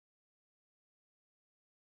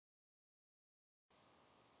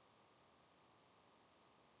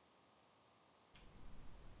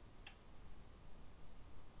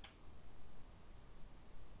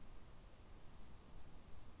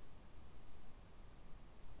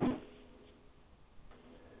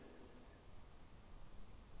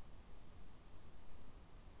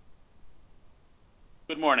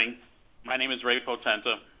Good morning. My name is Ray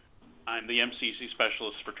Potenta. I'm the MCC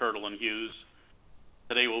specialist for Turtle and Hughes.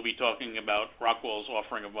 Today we'll be talking about Rockwell's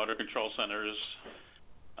offering of motor control centers,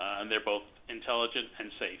 and they're both intelligent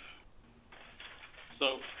and safe.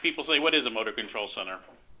 So people say, what is a motor control center?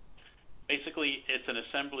 Basically, it's an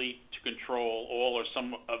assembly to control all or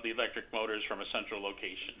some of the electric motors from a central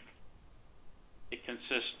location. It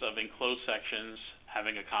consists of enclosed sections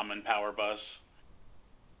having a common power bus,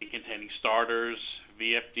 containing starters,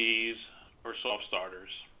 VFDs, or soft starters.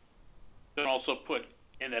 You can also put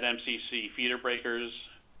in that MCC feeder breakers,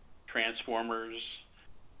 transformers,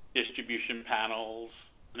 distribution panels,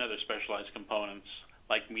 and other specialized components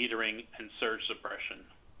like metering and surge suppression.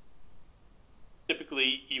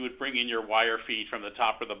 Typically, you would bring in your wire feed from the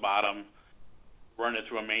top or the bottom, run it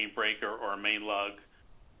through a main breaker or a main lug.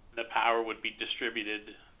 The power would be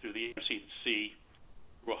distributed through the MCC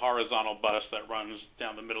through a horizontal bus that runs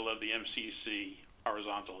down the middle of the MCC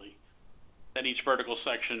horizontally. Then each vertical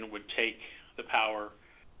section would take the power,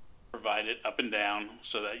 provide it up and down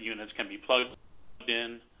so that units can be plugged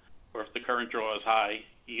in, or if the current draw is high,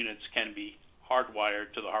 units can be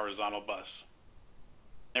hardwired to the horizontal bus.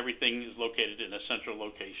 Everything is located in a central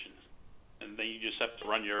location, and then you just have to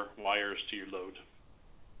run your wires to your load.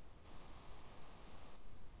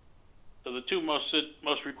 So the two most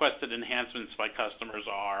requested enhancements by customers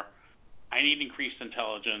are, I need increased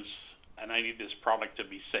intelligence, and I need this product to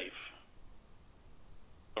be safe.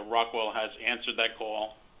 So Rockwell has answered that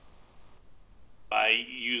call by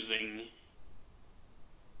using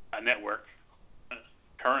a network.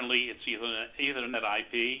 Currently, it's Ethernet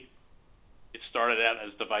IP. It started out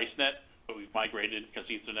as DeviceNet, but we've migrated because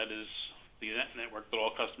Ethernet is the network that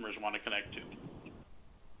all customers want to connect to.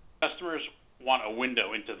 Customers want a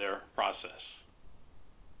window into their process.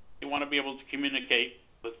 They want to be able to communicate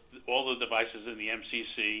with all the devices in the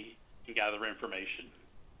MCC and gather information.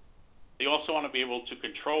 They also want to be able to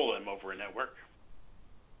control them over a network,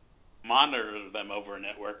 monitor them over a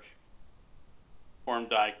network, perform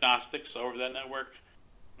diagnostics over that network,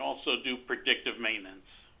 and also do predictive maintenance.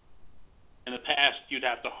 In the past, you'd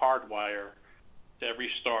have to hardwire to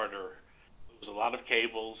every starter. There was a lot of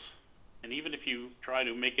cables, and even if you try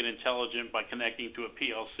to make it intelligent by connecting to a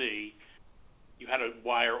PLC, you had to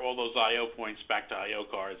wire all those I/O points back to I/O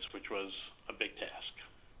cards, which was a big task.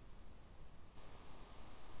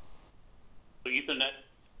 So Ethernet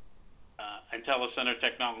IntelliCenter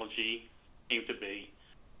technology came to be.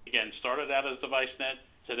 Again, started out as DeviceNet.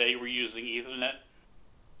 Today we're using Ethernet,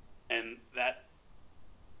 and that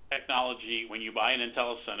technology, when you buy an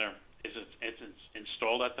IntelliCenter, it's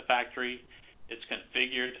installed at the factory. It's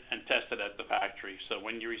configured and tested at the factory. So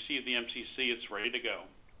when you receive the MCC, it's ready to go.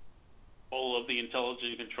 All of the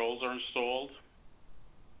intelligent controls are installed.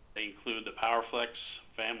 They include the PowerFlex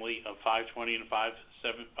family of 520 and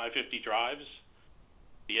 550 drives,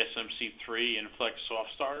 the SMC3 and Flex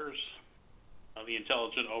soft starters, the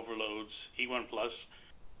intelligent overloads E1 Plus,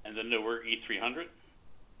 and the newer E300.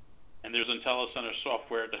 And there's IntelliCenter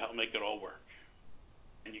software to help make it all work.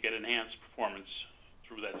 And you get enhanced performance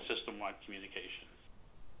through that system-wide communication.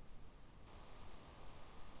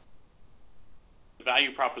 The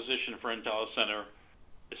value proposition for IntelliCenter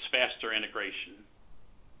is faster integration.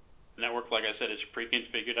 The network, like I said, is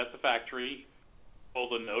pre-configured at the factory. All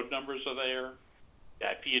the node numbers are there.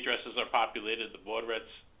 The IP addresses are populated. The baud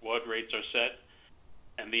rates are set.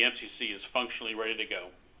 And the MCC is functionally ready to go.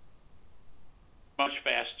 Much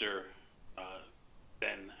faster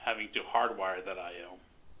than having to hardwire that I/O.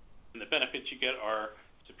 And the benefits you get are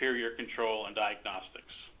superior control and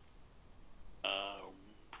diagnostics.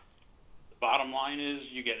 The bottom line is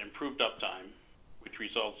you get improved uptime, which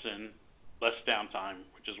results in less downtime,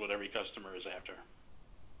 which is what every customer is after.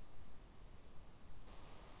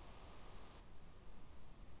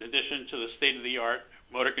 In addition to the state-of-the-art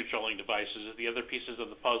motor controlling devices, the other pieces of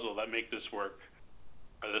the puzzle that make this work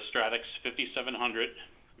are the Stratix 5700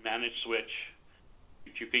 managed switch,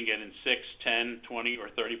 which you can get in 6, 10, 20, or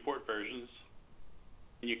 30 port versions.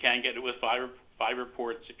 And you can get it with fiber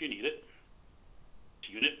ports if you need it. It's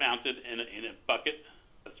unit mounted in a bucket.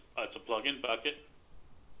 It's a plug-in bucket.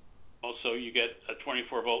 Also, you get a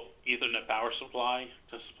 24-volt Ethernet power supply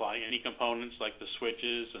to supply any components like the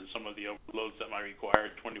switches and some of the overloads that might require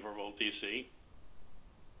 24-volt DC.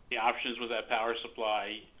 The options with that power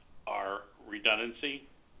supply are redundancy,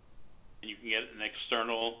 and you can get an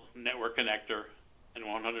external network connector and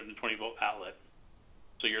 120-volt outlet.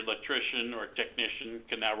 So your electrician or technician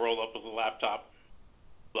can now roll up with a laptop,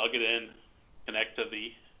 plug it in, connect to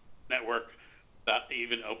the network without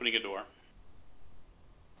even opening a door.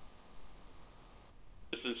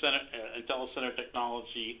 This IntelliCenter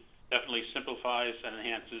technology definitely simplifies and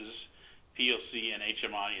enhances PLC and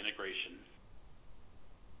HMI integration.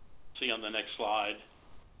 See on the next slide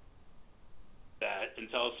that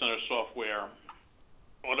IntelliCenter software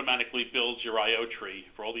automatically builds your I/O tree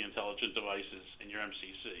for all the intelligent devices in your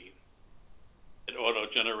MCC. It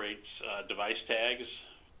auto-generates device tags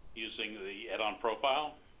using the add-on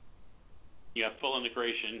profile. You have full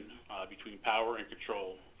integration between power and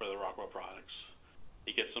control for the Rockwell products.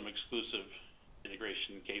 You get some exclusive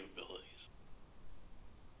integration capabilities.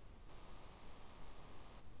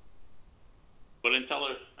 What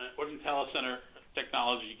IntelliCenter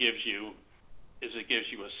technology gives you is it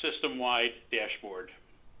gives you a system-wide dashboard.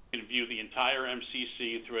 You can view the entire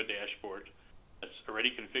MCC through a dashboard that's already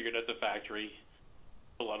configured at the factory.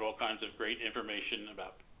 Pull out all kinds of great information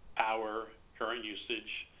about power, current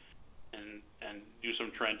usage, and do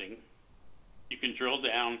some trending. You can drill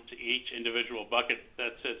down to each individual bucket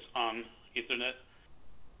that sits on Ethernet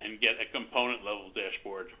and get a component level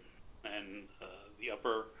dashboard. And the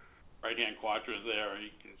upper right-hand quadrant there, you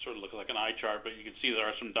can sort of look like an eye chart, but you can see there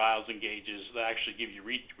are some dials and gauges that actually give you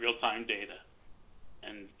real-time data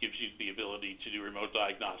and gives you the ability to do remote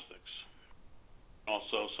diagnostics.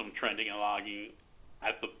 Also some trending and logging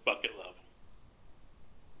at the bucket level.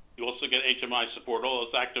 You also get HMI support. All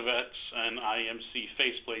those ActiveX and IMC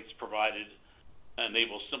faceplates provided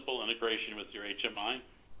enable simple integration with your HMI.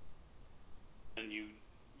 And you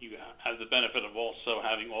have the benefit of also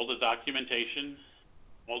having all the documentation,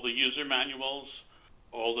 all the user manuals,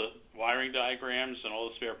 all the wiring diagrams, and all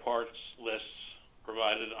the spare parts lists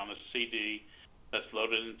provided on a CD that's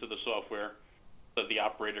loaded into the software so the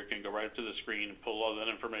operator can go right to the screen and pull all that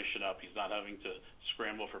information up. He's not having to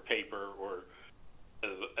scramble for paper or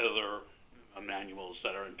other manuals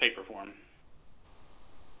that are in paper form.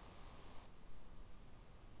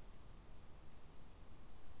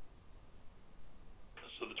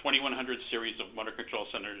 So the 2100 series of motor control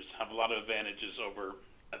centers have a lot of advantages over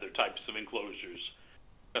other types of enclosures.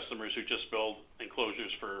 Customers who just build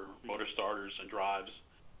enclosures for motor starters and drives,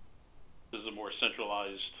 this is a more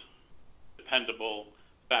centralized, dependable,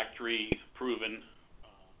 factory-proven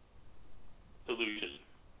solution.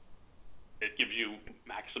 It gives you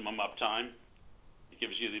maximum uptime. It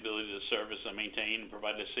gives you the ability to service and maintain and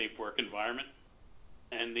provide a safe work environment.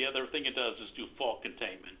 And the other thing it does is do fault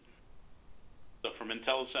containment. So from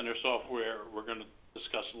IntelliCenter software, we're going to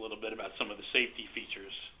discuss a little bit about some of the safety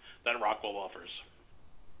features that Rockwell offers.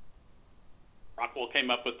 Rockwell came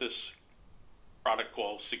up with this product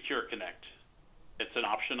called SecureConnect. It's an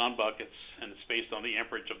option on buckets, and it's based on the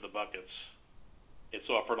amperage of the buckets. It's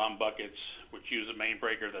offered on buckets which use a main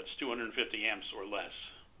breaker that's 250 amps or less.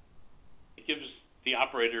 It gives the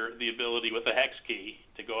operator the ability with a hex key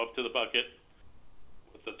to go up to the bucket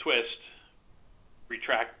with a twist,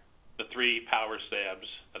 retract the 3 power stabs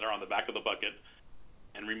that are on the back of the bucket,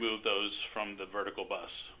 and remove those from the vertical bus.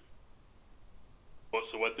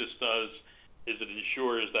 So what this does is it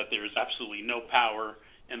ensures that there is absolutely no power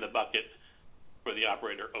in the bucket where the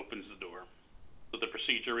operator opens the door. So the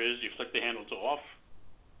procedure is you flick the handle to off,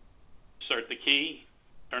 insert the key,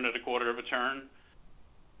 turn it a quarter of a turn,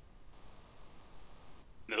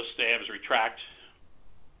 and those stabs retract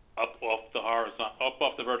up off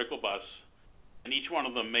the vertical bus, and each one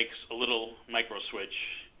of them makes a little micro switch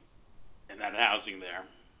in that housing there.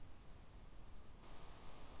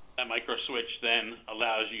 That micro switch then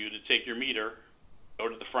allows you to take your meter, go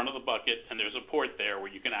to the front of the bucket, and there's a port there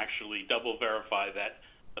where you can actually double verify that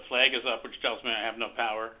the flag is up, which tells me I have no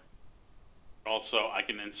power. Also, I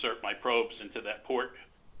can insert my probes into that port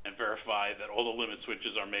and verify that all the limit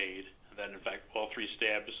switches are made, and that in fact all 3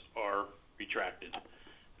 stabs are retracted.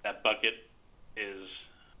 That bucket is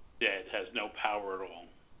dead, has no power at all.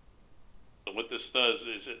 So what this does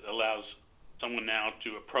is it allows someone now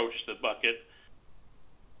to approach the bucket,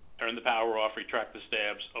 turn the power off, retract the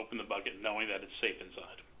stabs, open the bucket, knowing that it's safe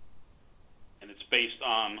inside. And it's based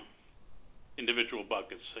on individual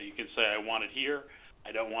buckets. So you can say, I want it here,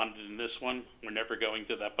 I don't want it in this one, we're never going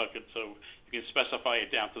to that bucket. So you can specify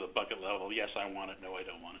it down to the bucket level. Yes, I want it, no, I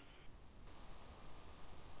don't want it.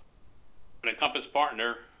 An Encompass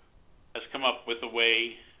partner has come up with a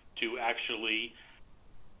way to actually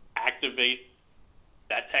activate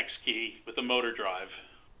that X key with a motor drive.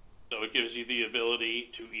 So it gives you the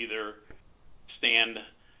ability to either stand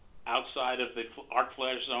outside of the arc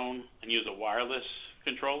flash zone and use a wireless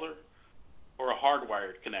controller or a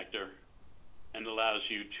hardwired connector, and allows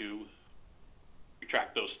you to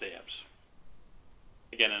retract those stabs.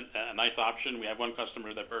 Again, a nice option. We have one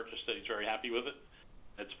customer that purchased it. He's very happy with it.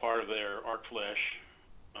 It's part of their arc flash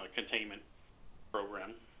containment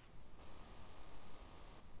program.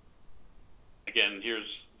 Again, here's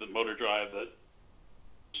the motor drive that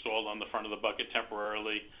installed on the front of the bucket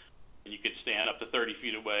temporarily, and you could stand up to 30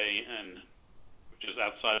 feet away, and which is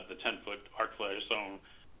outside of the 10-foot arc flash zone,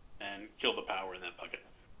 and kill the power in that bucket.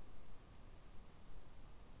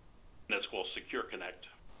 And that's called SecureConnect.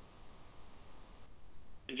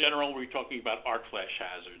 In general, we're talking about arc flash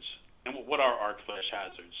hazards. And what are arc flash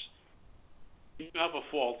hazards? If you have a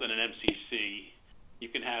fault in an MCC, you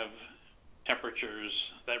can have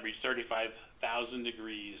temperatures that reach 35,000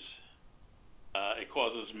 degrees. It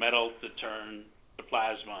causes metal to turn to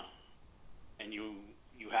plasma, and you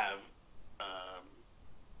have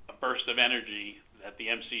a burst of energy that the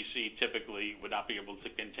MCC typically would not be able to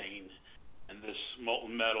contain, and this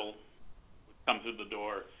molten metal would come through the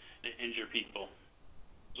door and injure people.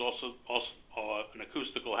 There's also an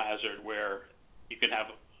acoustical hazard where you can have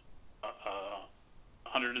a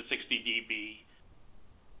 160 dB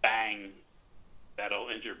bang that'll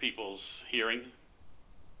injure people's hearing.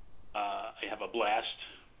 You have a blast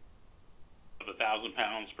of 1,000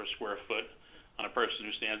 pounds per square foot on a person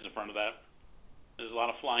who stands in front of that. There's a lot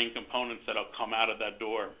of flying components that'll come out of that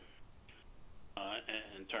door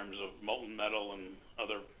in terms of molten metal and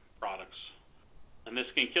other products. And this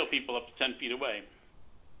can kill people up to 10 feet away.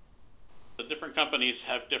 The different companies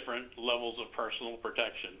have different levels of personal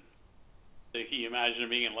protection. So if you imagine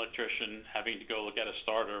being an electrician, having to go look at a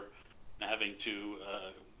starter, and having to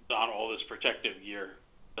don all this protective gear,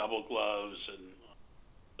 double gloves and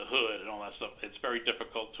the hood and all that stuff, it's very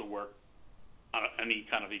difficult to work on any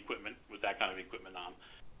kind of equipment with that kind of equipment on.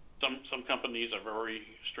 Some companies are very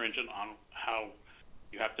stringent on how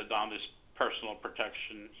you have to don this personal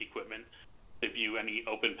protection equipment to view any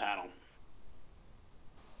open panel.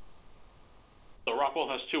 So Rockwell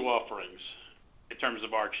has two offerings in terms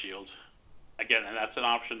of Arc Shield. Again, and that's an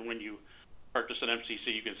option when you purchase an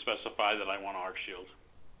MCC, you can specify that I want Arc Shield.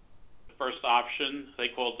 The first option, they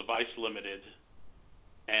call device limited,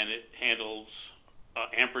 and it handles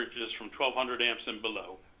amperages from 1200 amps and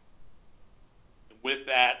below. With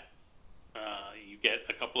that, you get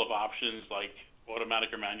a couple of options like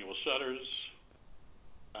automatic or manual shutters.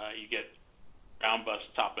 You get round bus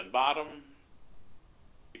top and bottom.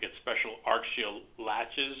 You get special Arc Shield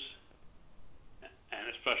latches and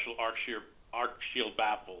a special Arc Shield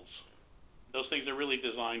baffles. Those things are really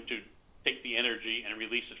designed to take the energy and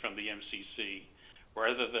release it from the MCC.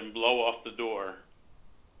 Rather than blow off the door,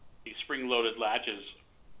 these spring-loaded latches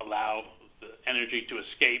allow the energy to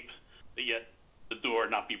escape, but yet the door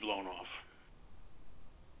not be blown off.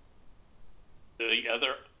 The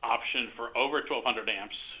other option for over 1200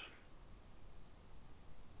 amps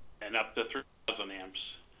and up to 3000 amps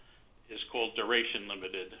is called duration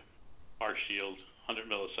limited Arc Shield, 100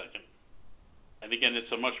 millisecond. And again,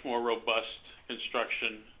 it's a much more robust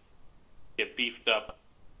construction, get beefed up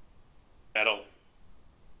metal,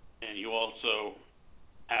 and you also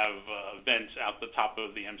have vents out the top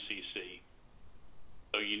of the MCC.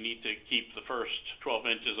 So you need to keep the first 12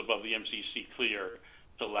 inches above the MCC clear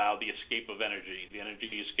to allow the escape of energy. The energy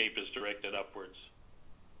escape is directed upwards.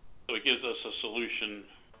 So it gives us a solution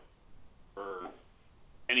for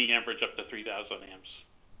any amperage up to 3000 amps.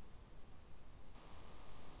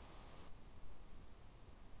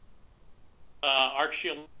 Arc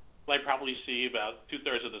Shield, I probably see about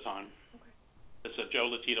 2/3 of the time. Okay. It's a Joe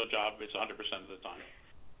Latino job. It's 100% of the time.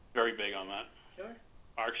 Very big on that. Sure.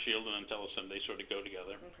 Arc Shield and Intelligent, they sort of go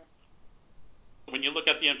together. Okay. When you look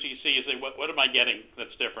at the MCC, you say, what am I getting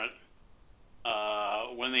that's different?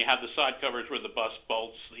 When they have the side covers where the bus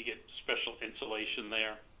bolts, you get special insulation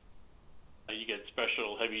there. You get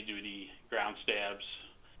special heavy-duty ground stabs.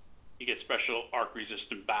 You get special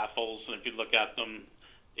arc-resistant baffles, and if you look at them,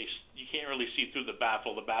 you can't really see through the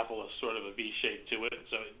baffle. The baffle is sort of a V shape to it,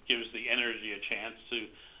 so it gives the energy a chance to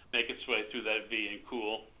make its way through that V and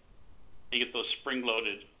cool. You get those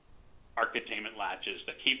spring-loaded arc containment latches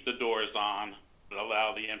that keep the doors on, but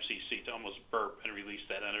allow the MCC to almost burp and release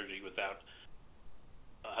that energy without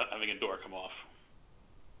having a door come off.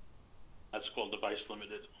 That's called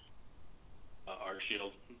device-limited Arc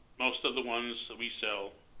Shield. Most of the ones that we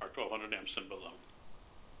sell are 1200 amps and below.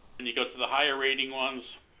 And you go to the higher rating ones,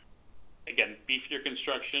 again, beefier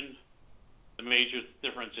construction. The major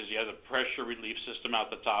difference is you have the pressure relief system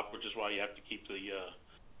out the top, which is why you have to keep the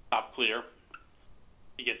top clear.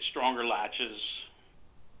 You get stronger latches,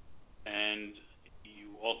 and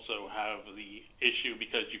you also have the issue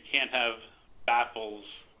because you can't have baffles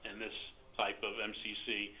in this type of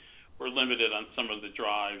MCC. We're limited on some of the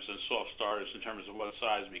drives and soft starters in terms of what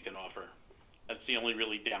size we can offer. That's the only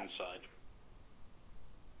really downside.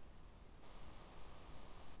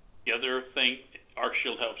 The other thing Arc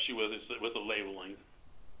Shield helps you with is with the labeling.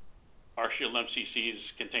 Arc Shield MCCs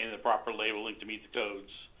contain the proper labeling to meet the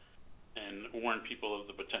codes and warn people of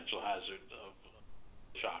the potential hazard of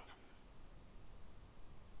shock.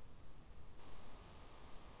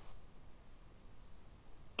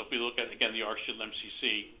 So if we look at, again, the Arc Shield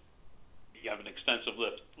MCC, you have an extensive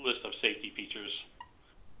list of safety features.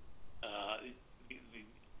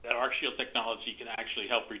 That Arc Shield technology can actually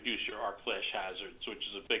help reduce your arc flash hazards, which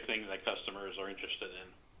is a big thing that customers are interested in.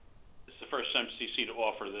 It's the first MCC to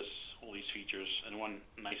offer all these features in one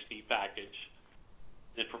nice neat package.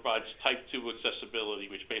 It provides Type 2 accessibility,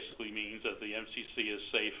 which basically means that the MCC is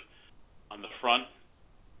safe on the front,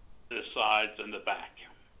 the sides, and the back.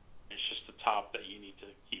 It's just the top that you need to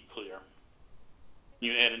keep clear.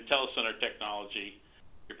 You add IntelliCenter technology,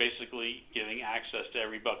 you're basically giving access to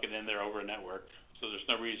every bucket in there over a network. So there's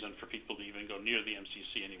no reason for people to even go near the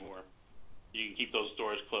MCC anymore. You can keep those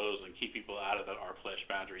doors closed and keep people out of that arc flash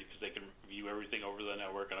boundary because they can view everything over the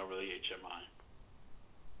network and over the HMI.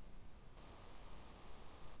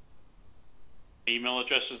 Email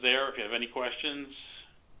address is there. If you have any questions,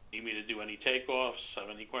 need me to do any takeoffs,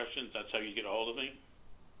 have any questions, that's how you get a hold of me.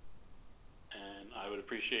 And I would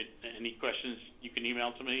appreciate any questions you can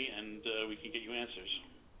email to me, and we can get you answers.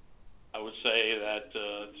 I would say that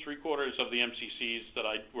 3/4 of the MCCs that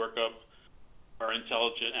I work up are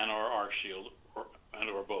Intelligent and or Arc Shield,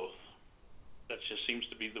 or both. That just seems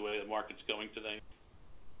to be the way the market's going today.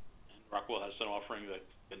 And Rockwell has an offering that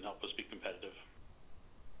can help us be competitive.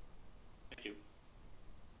 Thank you.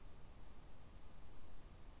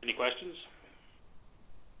 Any questions?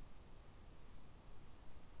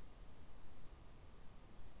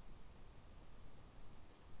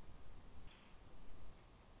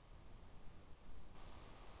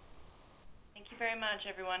 Thank you very much,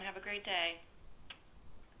 everyone. Have a great day.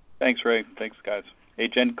 Thanks, Ray. Thanks, guys. Hey,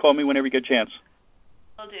 Jen, call me whenever you get a chance.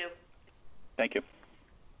 Will do. Thank you.